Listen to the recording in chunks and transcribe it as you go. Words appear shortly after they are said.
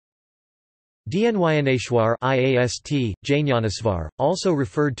Dnyaneshwar IAST, Dnyaneshwar, also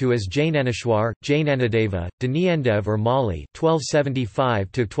referred to as Dnyaneshwar, Jnanadeva, Dnyandev or Mali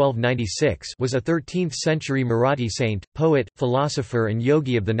 (1275–1296), was a 13th-century Marathi saint, poet, philosopher and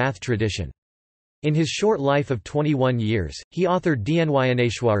yogi of the Nath tradition. In his short life of 21 years, he authored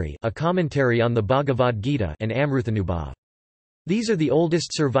Dnyaneshwari, a commentary on the Bhagavad Gita, and Amruthanubhav. These are the oldest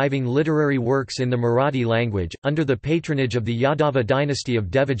surviving literary works in the Marathi language, under the patronage of the Yadava dynasty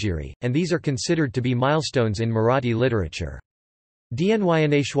of Devagiri, and these are considered to be milestones in Marathi literature.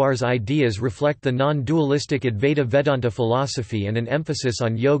 Dnyaneshwar's ideas reflect the non-dualistic Advaita Vedanta philosophy and an emphasis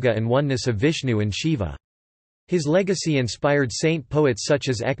on yoga and oneness of Vishnu and Shiva. His legacy inspired saint poets such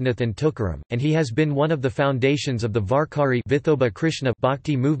as Eknath and Tukaram, and he has been one of the foundations of the Varkari Vithoba Krishna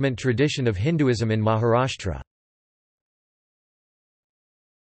Bhakti movement tradition of Hinduism in Maharashtra.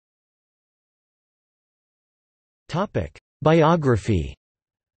 Biography.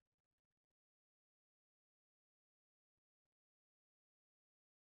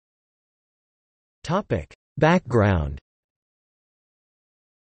 Background.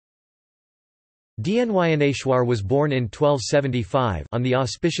 Dnyaneshwar was born in 1275 on the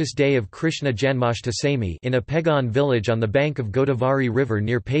auspicious day of Krishna Janmashtami in a Pegan village on the bank of Godavari River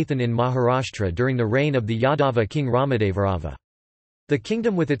near Paithan in Maharashtra during the reign of the Yadava king Ramadevarava. The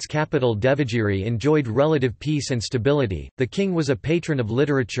kingdom with its capital Devagiri enjoyed relative peace and stability. The king was a patron of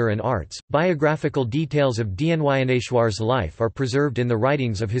literature and arts. Biographical details of Dnyaneshwar's life are preserved in the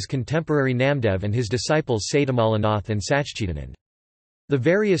writings of his contemporary Namdev and his disciples Satamalanath and Sachchidanand. The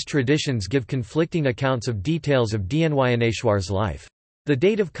various traditions give conflicting accounts of details of Dnyaneshwar's life. The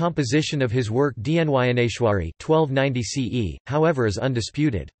date of composition of his work Dnyaneshwari 1290 CE, however, is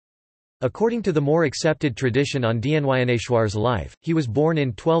undisputed. According to the more accepted tradition on Dnyaneshwar's life, he was born in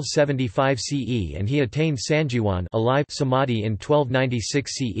 1275 CE and he attained Sanjivan alive samadhi in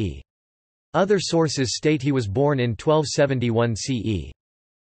 1296 CE. Other sources state he was born in 1271 CE.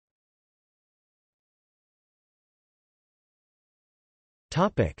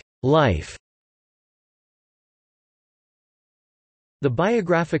 Life. The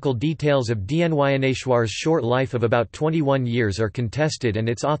biographical details of Dnyaneshwar's short life of about 21 years are contested and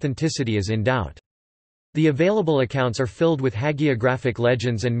its authenticity is in doubt. The available accounts are filled with hagiographic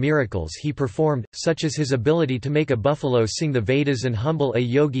legends and miracles he performed, such as his ability to make a buffalo sing the Vedas and humble a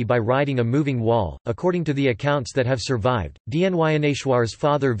yogi by riding a moving wall. According to the accounts that have survived, Dnyaneshwar's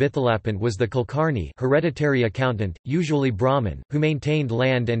father Vithalapant was the Kulkarni hereditary accountant, usually Brahmin, who maintained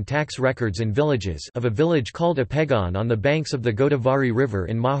land and tax records in villages of a village called Apegan on the banks of the Godavari River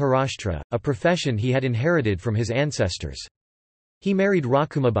in Maharashtra, a profession he had inherited from his ancestors. He married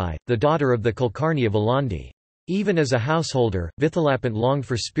Rakumabai, the daughter of the Kulkarni of Alandi. Even as a householder, Vithalapant longed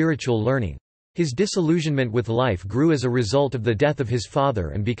for spiritual learning. His disillusionment with life grew as a result of the death of his father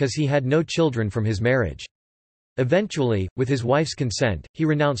and because he had no children from his marriage. Eventually, with his wife's consent, he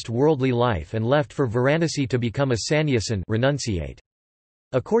renounced worldly life and left for Varanasi to become a sannyasin renunciate.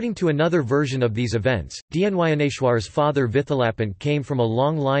 According to another version of these events, Dnyaneshwar's father Vithalapant came from a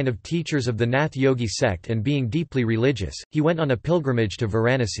long line of teachers of the Nath Yogi sect and being deeply religious, he went on a pilgrimage to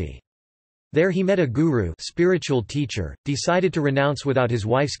Varanasi. There he met a guru, spiritual teacher, decided to renounce without his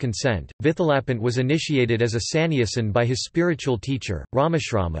wife's consent. Vithalapant was initiated as a sannyasin by his spiritual teacher,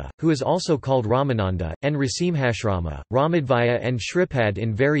 Ramashrama, who is also called Ramananda, Nrasimhashrama, Ramadvaya and Shripad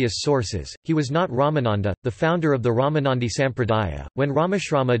in various sources. He was not Ramananda, the founder of the Ramanandi Sampradaya. When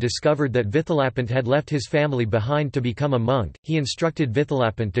Ramashrama discovered that Vithalapant had left his family behind to become a monk, he instructed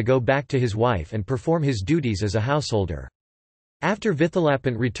Vithalapant to go back to his wife and perform his duties as a householder. After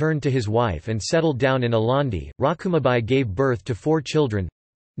Vithalapant returned to his wife and settled down in Alandi, Rakumabai gave birth to 4 children: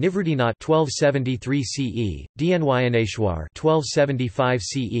 Nivruttinath 1273 CE, Dnyaneshwar 1275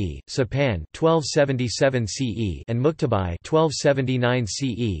 CE, Sapan 1277 CE, and Muktabai 1279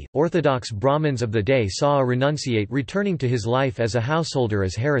 CE. Orthodox Brahmins of the day saw a renunciate returning to his life as a householder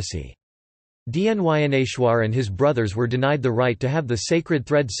as heresy. Dnyaneshwar and his brothers were denied the right to have the sacred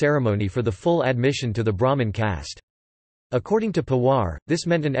thread ceremony for the full admission to the Brahmin caste. According to Pawar, this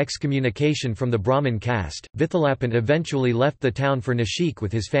meant an excommunication from the Brahmin caste. Vithalapant eventually left the town for Nashik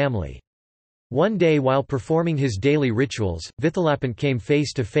with his family. One day while performing his daily rituals, Vithalapant came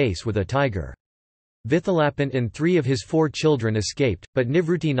face to face with a tiger. Vithalapant and 3 of his 4 children escaped, but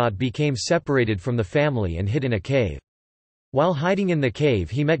Nivruttinath became separated from the family and hid in a cave. While hiding in the cave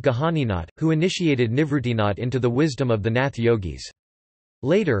he met Gahaninath, who initiated Nivruttinath into the wisdom of the Nath yogis.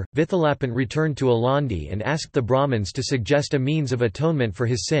 Later, Vithalapant returned to Alandi and asked the Brahmins to suggest a means of atonement for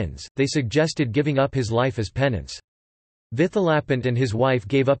his sins. They suggested giving up his life as penance. Vithalapant and his wife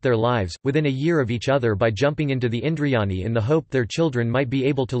gave up their lives, within a year of each other, by jumping into the Indrayani in the hope their children might be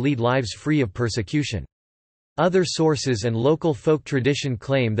able to lead lives free of persecution. Other sources and local folk tradition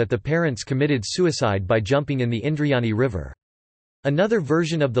claim that the parents committed suicide by jumping in the Indrayani river. Another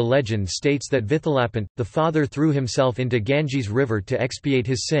version of the legend states that Vithalapant, the father, threw himself into Ganges river to expiate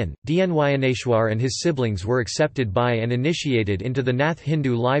his sin. Dnyaneshwar and his siblings were accepted by and initiated into the Nath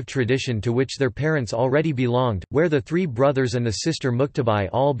Hindu life tradition to which their parents already belonged, where the three brothers and the sister Muktabai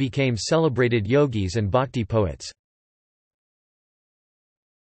all became celebrated yogis and bhakti poets.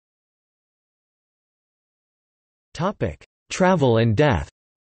 Travel and death.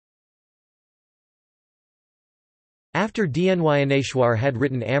 After Dnyaneshwar had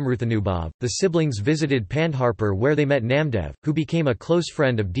written Amruthanubhav, the siblings visited Pandharpur where they met Namdev, who became a close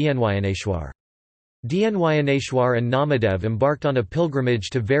friend of Dnyaneshwar. Dnyaneshwar and Namadev embarked on a pilgrimage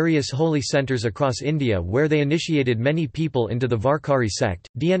to various holy centres across India where they initiated many people into the Varkari sect.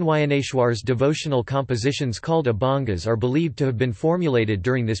 Dnyaneshwar's devotional compositions called Abhangas are believed to have been formulated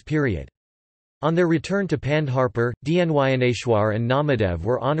during this period. On their return to Pandharpur, Dnyaneshwar and Namadev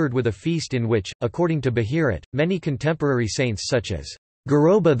were honoured with a feast in which, according to Bahirat, many contemporary saints such as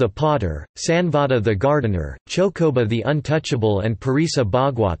Garoba the potter, Sanvata the gardener, Chokoba the untouchable and Parisa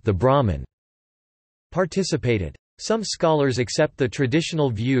Bhagwat the Brahmin participated. Some scholars accept the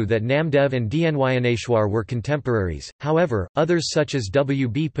traditional view that Namdev and Dnyaneshwar were contemporaries, however, others such as W.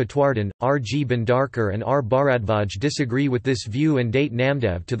 B. Patwardhan, R. G. Bhandarkar and R. Bharadvaj disagree with this view and date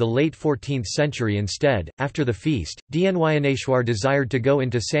Namdev to the late 14th century instead. After the feast, Dnyaneshwar desired to go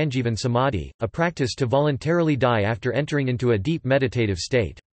into Sanjeevan Samadhi, a practice to voluntarily die after entering into a deep meditative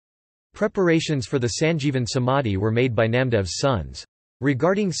state. Preparations for the Sanjeevan Samadhi were made by Namdev's sons.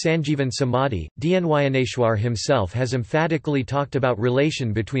 Regarding Sanjeevan Samadhi, Dnyaneshwar himself has emphatically talked about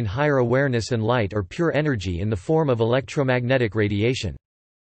relation between higher awareness and light or pure energy in the form of electromagnetic radiation.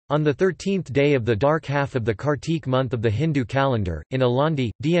 On the 13th day of the dark half of the Kartik month of the Hindu calendar, in Alandi,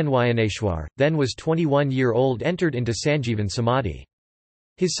 Dnyaneshwar, then was 21-year-old, entered into Sanjeevan Samadhi.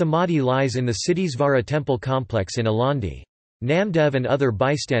 His Samadhi lies in the Siddhisvara temple complex in Alandi. Namdev and other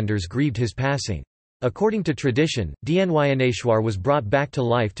bystanders grieved his passing. According to tradition, Dnyaneshwar was brought back to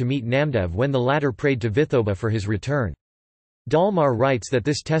life to meet Namdev when the latter prayed to Vithoba for his return. Dalmar writes that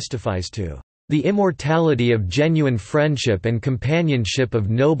this testifies to the immortality of genuine friendship and companionship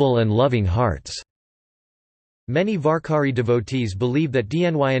of noble and loving hearts. Many Varkari devotees believe that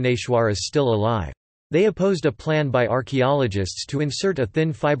Dnyaneshwar is still alive. They opposed a plan by archaeologists to insert a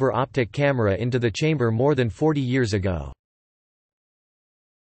thin fiber optic camera into the chamber more than 40 years ago.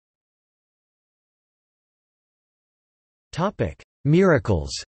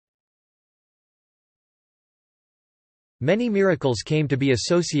 Miracles. Many miracles came to be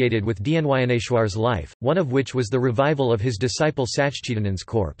associated with Dnyaneshwar's life, one of which was the revival of his disciple Satchidanand's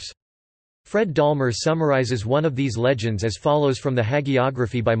corpse. Fred Dalmar summarizes one of these legends as follows from the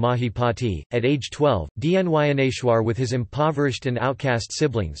Hagiography by Mahipati. At age 12, Dnyaneshwar with his impoverished and outcast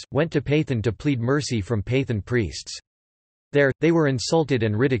siblings, went to Pathan to plead mercy from Pathan priests. There, they were insulted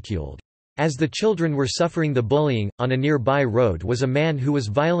and ridiculed. As the children were suffering the bullying, on a nearby road was a man who was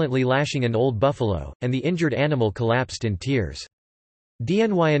violently lashing an old buffalo, and the injured animal collapsed in tears.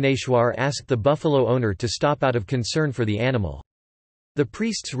 Dnyaneshwar asked the buffalo owner to stop out of concern for the animal. The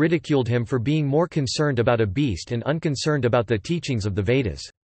priests ridiculed him for being more concerned about a beast and unconcerned about the teachings of the Vedas.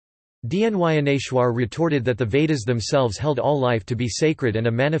 Dnyaneshwar retorted that the Vedas themselves held all life to be sacred and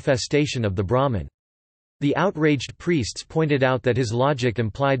a manifestation of the Brahman. The outraged priests pointed out that his logic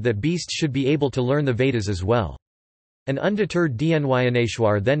implied that beasts should be able to learn the Vedas as well. An undeterred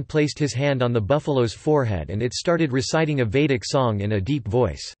Dnyaneshwar then placed his hand on the buffalo's forehead and it started reciting a Vedic song in a deep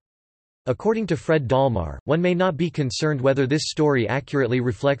voice. According to Fred Dalmar, one may not be concerned whether this story accurately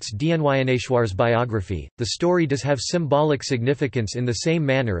reflects Dnyaneshwar's biography. The story does have symbolic significance in the same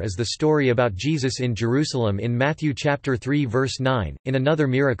manner as the story about Jesus in Jerusalem in Matthew chapter 3 verse 9. In another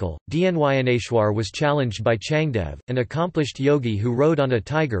miracle, Dnyaneshwar was challenged by Changdev, an accomplished yogi who rode on a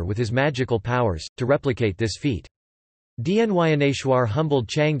tiger with his magical powers, to replicate this feat. Dnyaneshwar humbled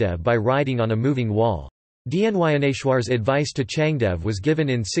Changdev by riding on a moving wall. Dnyaneshwar's advice to Changdev was given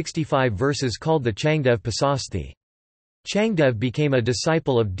in 65 verses called the Changdev Pasasthi. Changdev became a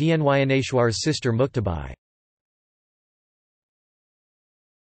disciple of Dnyaneshwar's sister Muktabai.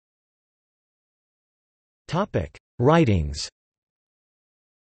 Writings.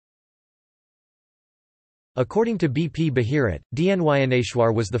 According to B. P. Bahirat,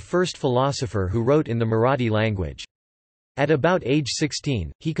 Dnyaneshwar was the first philosopher who wrote in the Marathi language. At about age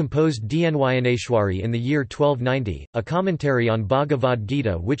 16, he composed Dnyaneshwari in the year 1290, a commentary on Bhagavad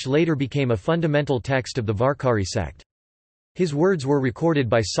Gita which later became a fundamental text of the Varkari sect. His words were recorded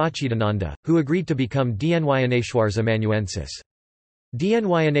by Sachidananda, who agreed to become Dnyaneshwar's amanuensis.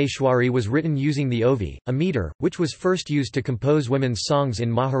 Dnyaneshwari was written using the ovi, a meter, which was first used to compose women's songs in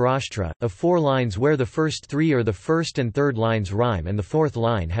Maharashtra, of 4 lines where the first 3 or the first and third lines rhyme and the fourth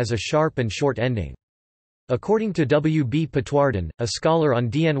line has a sharp and short ending. According to W. B. Patwardhan, a scholar on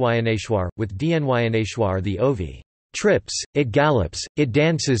Dnyaneshwar, with Dnyaneshwar the ovi trips, it gallops, it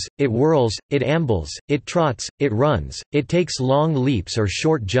dances, it whirls, it ambles, it trots, it runs, it takes long leaps or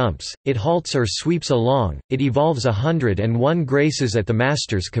short jumps, it halts or sweeps along, it evolves 101 graces at the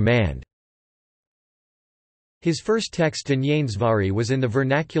master's command. His first text Dnyaneshwari was in the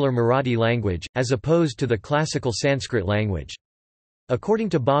vernacular Marathi language, as opposed to the classical Sanskrit language. According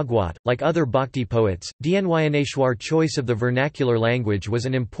to Bhagwat, like other bhakti poets, Dnyaneshwar's choice of the vernacular language was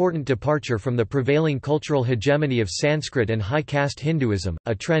an important departure from the prevailing cultural hegemony of Sanskrit and high caste Hinduism,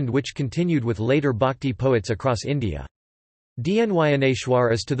 a trend which continued with later bhakti poets across India.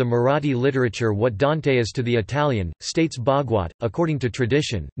 Dnyaneshwar is to the Marathi literature what Dante is to the Italian, states Bhagwat. According to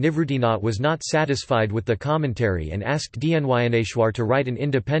tradition, Nivruttinath was not satisfied with the commentary and asked Dnyaneshwar to write an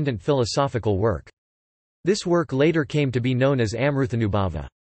independent philosophical work. This work later came to be known as Amruthanubhava.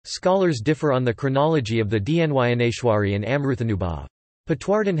 Scholars differ on the chronology of the Dnyaneshwari and Amruthanubhav.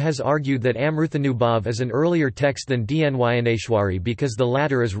 Patwardhan has argued that Amruthanubhav is an earlier text than Dnyaneshwari because the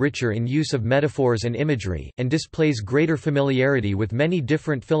latter is richer in use of metaphors and imagery, and displays greater familiarity with many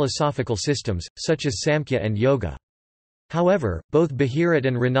different philosophical systems, such as Samkhya and Yoga. However, both Bharat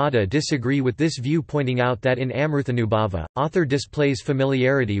and Renata disagree with this view, pointing out that in Amruthanubhava, author displays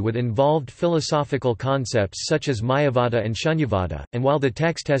familiarity with involved philosophical concepts such as Mayavada and Shunyavada, and while the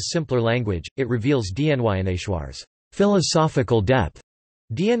text has simpler language, it reveals Dnyaneshwar's philosophical depth.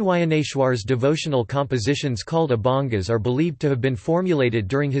 Dnyaneshwar's devotional compositions called abhangas are believed to have been formulated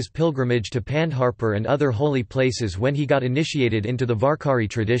during his pilgrimage to Pandharpur and other holy places when he got initiated into the Varkari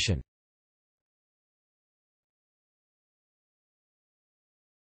tradition.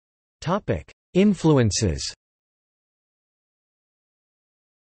 Influences.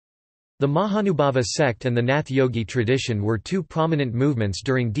 The Mahanubhava sect and the Nath Yogi tradition were two prominent movements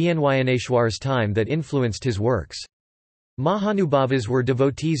during Dnyaneshwar's time that influenced his works. Mahanubhavas were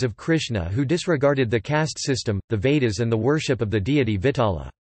devotees of Krishna who disregarded the caste system, the Vedas and the worship of the deity Vitala.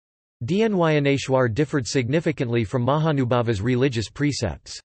 Dnyaneshwar differed significantly from Mahanubhava's religious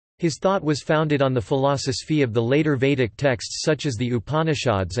precepts. His thought was founded on the philosophy of the later Vedic texts such as the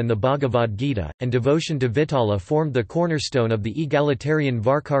Upanishads and the Bhagavad Gita, and devotion to Vitala formed the cornerstone of the egalitarian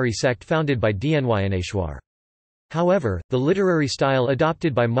Varkari sect founded by Dnyaneshwar. However, the literary style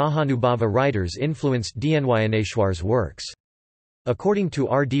adopted by Mahanubhava writers influenced Dnyaneshwar's works. According to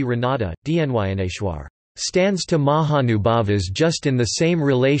R. D. Renata, Dnyaneshwar stands to Mahanubhavas just in the same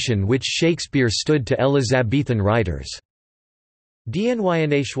relation which Shakespeare stood to Elizabethan writers.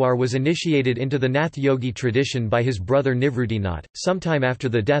 Dnyaneshwar was initiated into the Nath Yogi tradition by his brother Nivruttinath. Sometime after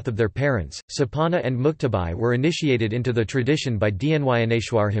the death of their parents, Sapana and Muktabai were initiated into the tradition by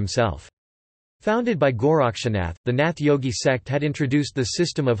Dnyaneshwar himself. Founded by Gorakshanath, the Nath Yogi sect had introduced the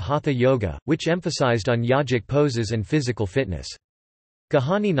system of Hatha Yoga, which emphasized on yogic poses and physical fitness.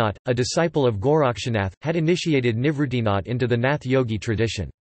 Gahaninath, a disciple of Gorakshanath, had initiated Nivruttinath into the Nath Yogi tradition.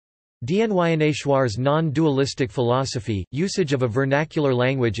 Dnyaneshwar's non-dualistic philosophy, usage of a vernacular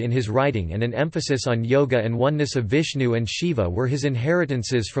language in his writing and an emphasis on yoga and oneness of Vishnu and Shiva were his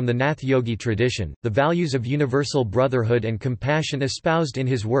inheritances from the Nath Yogi tradition. The values of universal brotherhood and compassion espoused in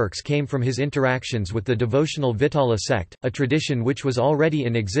his works came from his interactions with the devotional Vitala sect, a tradition which was already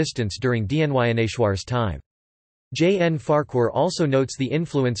in existence during Dnyaneshwar's time. J. N. Farquhar also notes the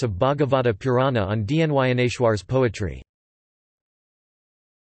influence of Bhagavata Purana on Dnyaneshwar's poetry.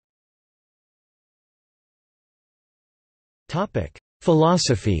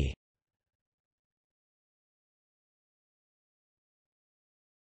 Philosophy.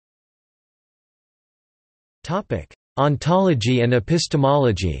 Ontology and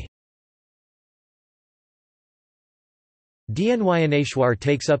epistemology. Dnyaneshwar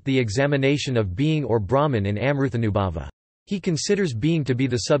takes up the examination of being or Brahman in Amruthanubhava. He considers being to be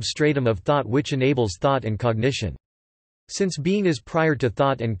the substratum of thought which enables thought and cognition. Since being is prior to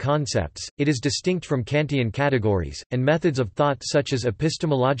thought and concepts, it is distinct from Kantian categories, and methods of thought such as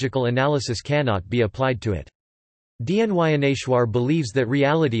epistemological analysis cannot be applied to it. Dnyaneshwar believes that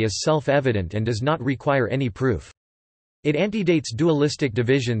reality is self-evident and does not require any proof. It antedates dualistic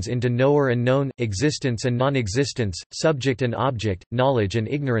divisions into knower and known, existence and non-existence, subject and object, knowledge and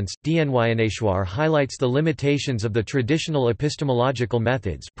ignorance. Dnyaneshwar highlights the limitations of the traditional epistemological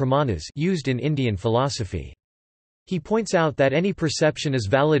methods pramanas used in Indian philosophy. He points out that any perception is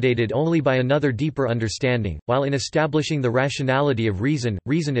validated only by another deeper understanding, while in establishing the rationality of reason,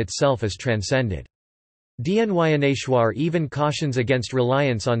 reason itself is transcended. Dnyaneshwar even cautions against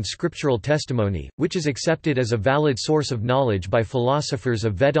reliance on scriptural testimony, which is accepted as a valid source of knowledge by philosophers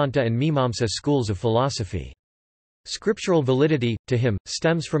of Vedanta and Mimamsa schools of philosophy. Scriptural validity, to him,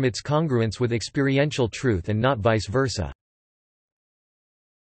 stems from its congruence with experiential truth and not vice versa.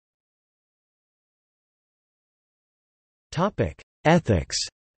 Ethics.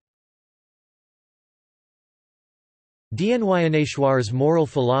 Dnyaneshwar's moral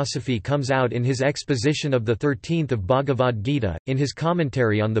philosophy comes out in his exposition of the 13th of Bhagavad Gita, in his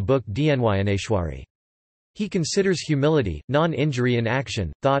commentary on the book Dnyaneshwari. He considers humility, non-injury in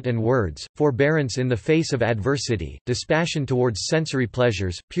action, thought and words, forbearance in the face of adversity, dispassion towards sensory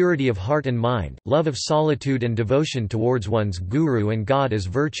pleasures, purity of heart and mind, love of solitude and devotion towards one's guru and God as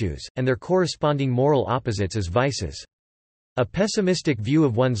virtues, and their corresponding moral opposites as vices. A pessimistic view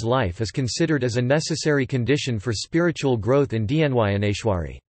of one's life is considered as a necessary condition for spiritual growth in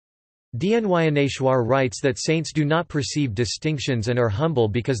Dnyaneshwari. Dnyaneshwar writes that saints do not perceive distinctions and are humble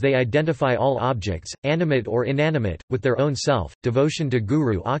because they identify all objects, animate or inanimate, with their own self. Devotion to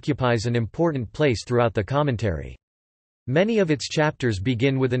Guru occupies an important place throughout the commentary. Many of its chapters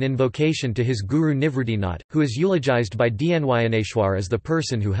begin with an invocation to his Guru Nivrittinath, who is eulogized by Dnyaneshwar as the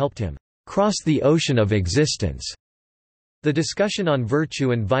person who helped him cross the ocean of existence. The discussion on virtue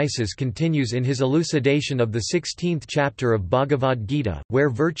and vices continues in his elucidation of the 16th chapter of Bhagavad Gita,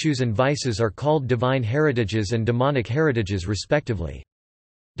 where virtues and vices are called divine heritages and demonic heritages respectively.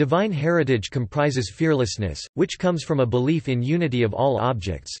 Divine heritage comprises fearlessness, which comes from a belief in unity of all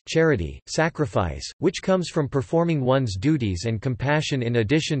objects, charity, sacrifice, which comes from performing one's duties, and compassion in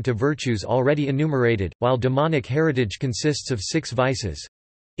addition to virtues already enumerated, while demonic heritage consists of 6 vices: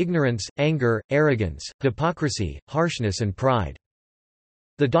 ignorance, anger, arrogance, hypocrisy, harshness and pride.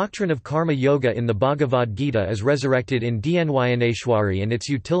 The doctrine of karma yoga in the Bhagavad Gita is resurrected in Dnyaneshwari, and its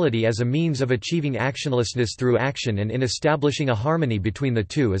utility as a means of achieving actionlessness through action and in establishing a harmony between the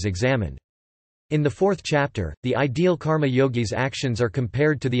two is examined. In the 4th chapter, the ideal karma yogi's actions are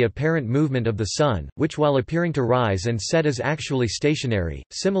compared to the apparent movement of the sun, which while appearing to rise and set is actually stationary.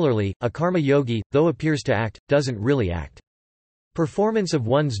 Similarly, a karma yogi, though appears to act, doesn't really act. Performance of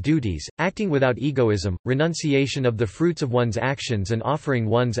one's duties, acting without egoism, renunciation of the fruits of one's actions and offering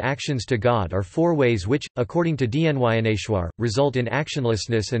one's actions to God are 4 ways which, according to Dnyaneshwar, result in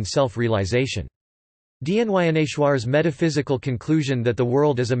actionlessness and self-realization. Dnyaneshwar's metaphysical conclusion that the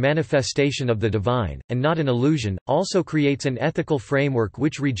world is a manifestation of the divine, and not an illusion, also creates an ethical framework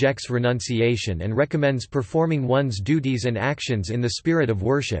which rejects renunciation and recommends performing one's duties and actions in the spirit of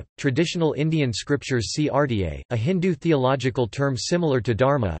worship. Traditional Indian scriptures see Artya, a Hindu theological term similar to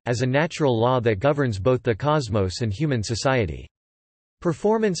dharma, as a natural law that governs both the cosmos and human society.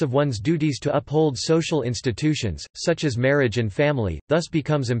 Performance of one's duties to uphold social institutions, such as marriage and family, thus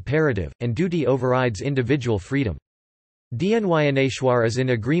becomes imperative, and duty overrides individual freedom. Dnyaneshwar is in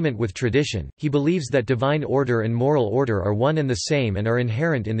agreement with tradition. He believes that divine order and moral order are one and the same and are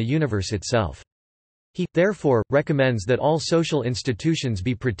inherent in the universe itself. He, therefore, recommends that all social institutions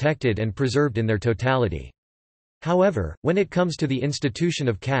be protected and preserved in their totality. However, when it comes to the institution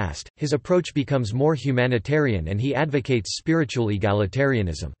of caste, his approach becomes more humanitarian and he advocates spiritual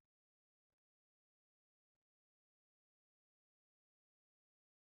egalitarianism.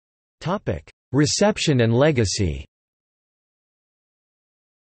 Reception and legacy.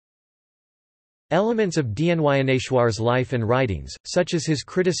 Elements of Dnyaneshwar's life and writings, such as his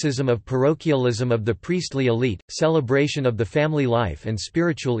criticism of parochialism of the priestly elite, celebration of the family life and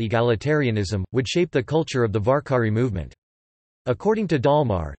spiritual egalitarianism, would shape the culture of the Varkari movement. According to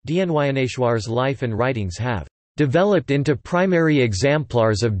Dalmar, Dnyaneshwar's life and writings have developed into primary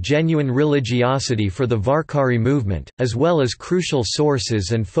exemplars of genuine religiosity for the Varkari movement, as well as crucial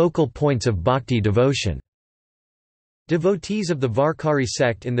sources and focal points of bhakti devotion. Devotees of the Varkari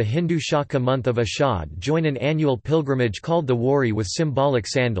sect in the Hindu Shaka month of Ashad join an annual pilgrimage called the Wari with symbolic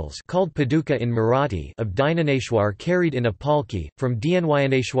sandals called paduka in Marathi of Dnyaneshwar carried in a palki, from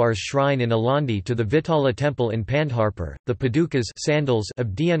Dnyaneshwar's shrine in Alandi to the Vitala temple in Pandharpur. The padukas sandals of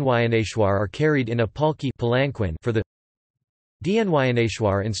Dnyaneshwar are carried in a palki palanquin for the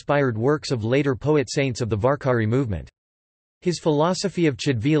Dnyaneshwar inspired works of later poet-saints of the Varkari movement. His philosophy of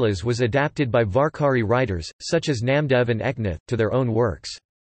Chidvilas was adapted by Varkari writers, such as Namdev and Eknath, to their own works.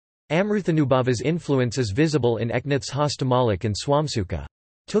 Amruthanubhava's influence is visible in Eknath's Hastamalik and Swamsuka.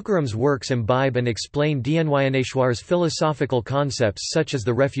 Tukaram's works imbibe and explain Dnyaneshwar's philosophical concepts such as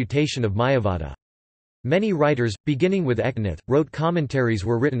the refutation of Mayavada. Many writers, beginning with Eknath, wrote commentaries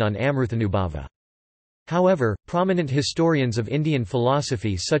were written on Amruthanubhava. However, prominent historians of Indian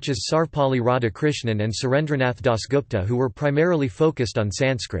philosophy such as Sarvepalli Radhakrishnan and Surendranath Dasgupta who were primarily focused on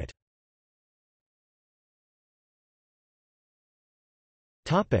Sanskrit.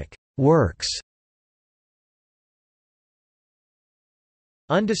 Works.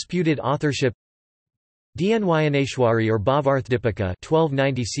 Undisputed authorship. Dnyaneshwari or Bhavarthdipika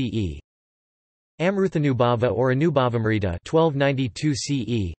 1290 CE. Amruthanubhava or Anubhavamrita 1292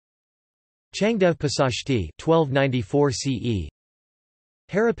 CE. Changdev Pasashti 1294 CE.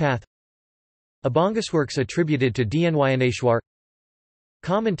 Haripath. Abhangasworks attributed to Dnyaneshwar.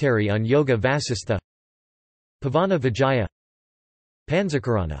 Commentary on Yoga Vasistha. Pavana Vijaya.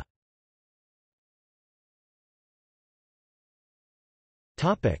 Panzakarana.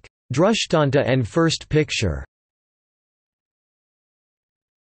 Drushtanta and First Picture.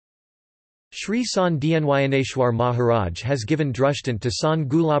 Sri Sant Dnyaneshwar Maharaj has given Drushtanta to Sant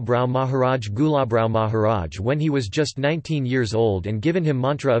Gulabrao Maharaj when he was just 19 years old and given him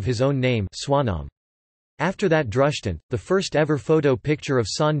mantra of his own name Swanam. After that Drushtanta, the first ever photo picture of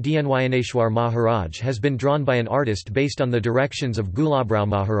Sant Dnyaneshwar Maharaj has been drawn by an artist based on the directions of Gulabrao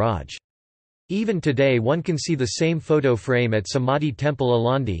Maharaj. Even today one can see the same photo frame at Samadhi Temple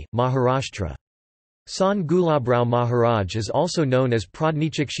Alandi, Maharashtra. Sant Gulabrao Maharaj is also known as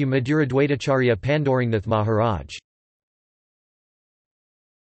Pradnichakshi Maduradwaitacharya Pandorangnath Maharaj.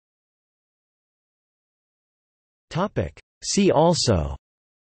 See also: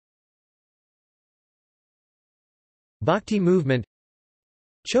 Bhakti movement,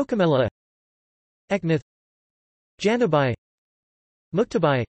 Chokamela, Eknath, Janabai,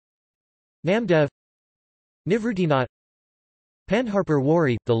 Muktabai, Namdev, Nivruttinath. Pandharpur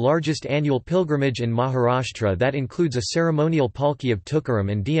Wari, the largest annual pilgrimage in Maharashtra that includes a ceremonial palki of Tukaram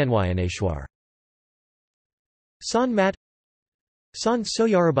and Dnyaneshwar. Sant Mat, Sant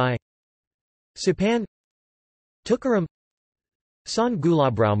Soyarabai, Sipan, Tukaram, Sant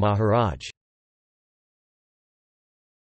Gulabrao Maharaj.